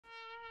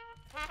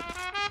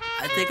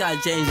I think I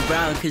James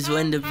Brown, cause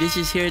when the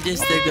bitches hear this,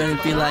 they're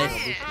gonna be like,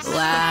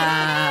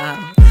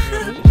 wow.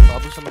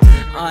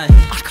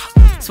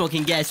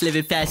 Smoking gas,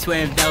 living fast,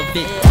 wearing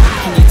velvet.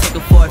 Can you take a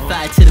 4 or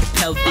 5 to the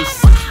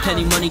pelvis?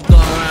 Plenty money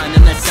going around,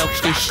 I'm not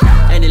selfish.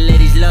 And the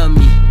ladies love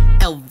me,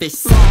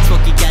 Elvis.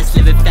 Smoking gas,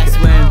 living fast,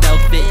 wearing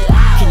velvet.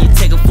 Can you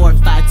take a 4 or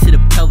 5 to the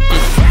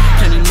pelvis?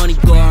 Plenty money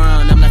going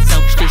around, I'm not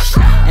selfish.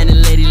 And the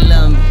ladies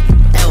love me,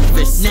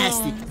 Elvis.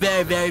 Nasty,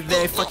 very, very,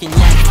 very fucking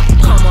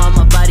nasty. Come on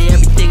my body,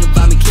 everything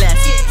about me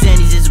classy.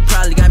 Zannies is a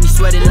probably got me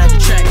sweating like a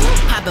track.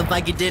 Hop if I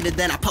get dinner,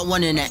 then I put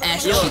one in the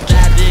ass. Yo,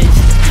 bad bitch,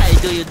 how you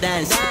do your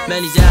dance?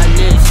 Many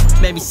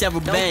niche, maybe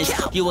several bands.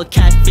 You a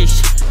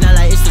catfish, not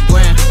like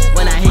Instagram.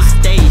 When I hit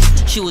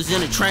stage, she was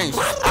in a trance.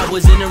 I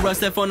was in a rush,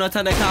 that for no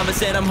time to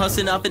conversate. I'm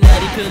hustling off an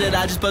addy pill that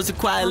I just busted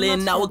quietly.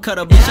 And I would cut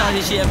a bitch out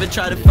if she ever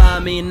try to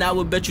find me. And I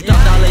would bet you $10 you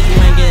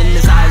ain't getting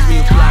as high as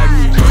me. Fly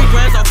me. 3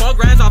 grands or 4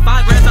 grands or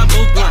 5 grands, I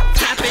both blunt.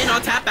 Tap in or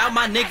tap out,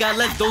 my nigga,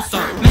 let's do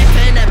some.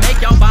 Maintain that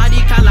make your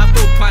body call out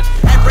fruit punch.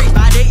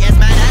 Everybody is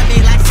mad at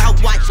me like so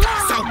white.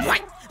 So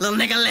white, little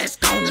nigga, let's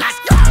go. Let's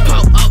go.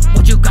 Pull up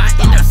what you got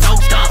in there so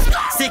dumb.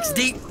 6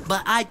 deep,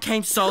 but I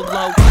came so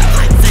low.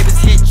 Lightsabers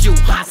hit you,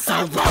 I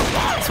so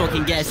low.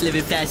 Smoking gas,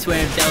 living fast,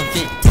 wearing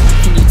velvet.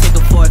 Can you take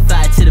a 4 or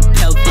 5 to the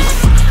pelvis?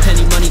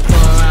 Plenty money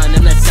going around,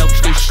 I'm not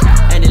selfish.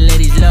 And the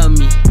ladies love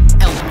me,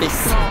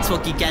 Elvis.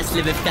 Smoking gas,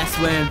 living fast,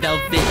 wearing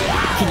velvet.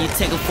 Can you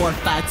take a 4 or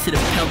 5 to the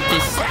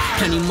pelvis?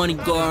 Plenty money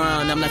going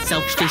around, I'm not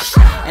selfish.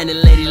 And the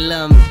ladies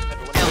love me,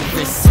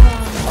 Elvis.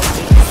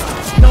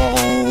 No!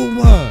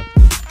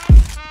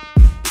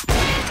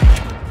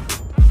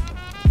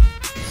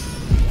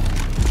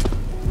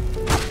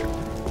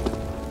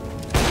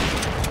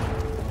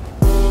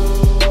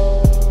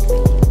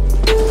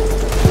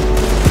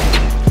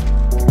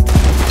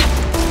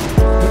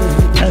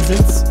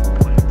 Peasants.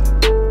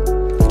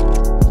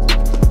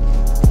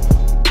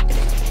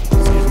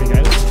 Excuse me,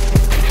 guys.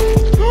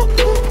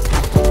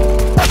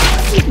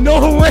 No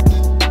way!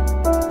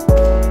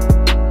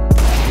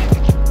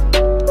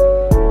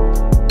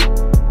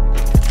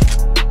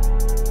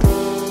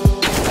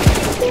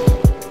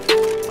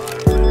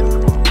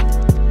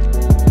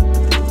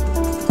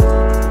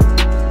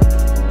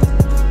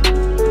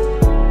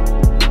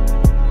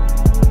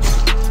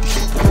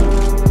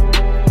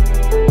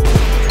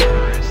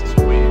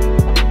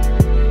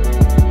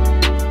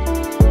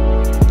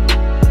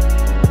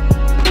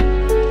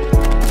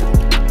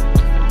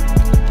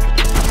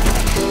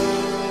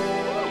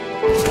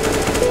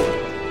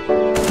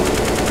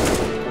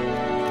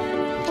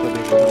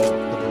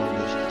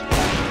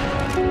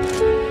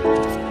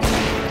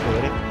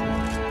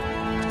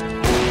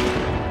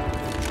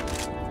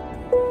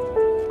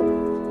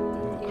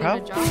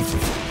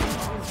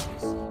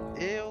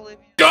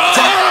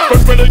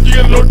 But when I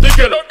get no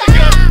ticket,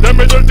 that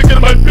made her ticket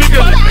my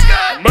pickle.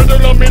 Murder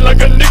on me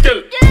like a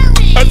nickel.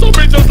 I saw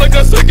me just like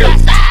a sickle.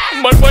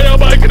 My fire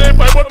bike and I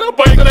bought a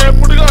bike and I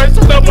put a ice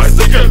on a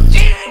bicycle.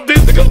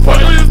 This thing is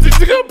fire, this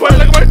thing is fire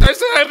like my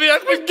Tyson, I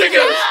react with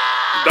giggles.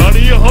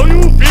 Daddy, how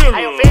you feel?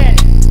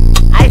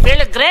 I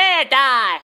feel great.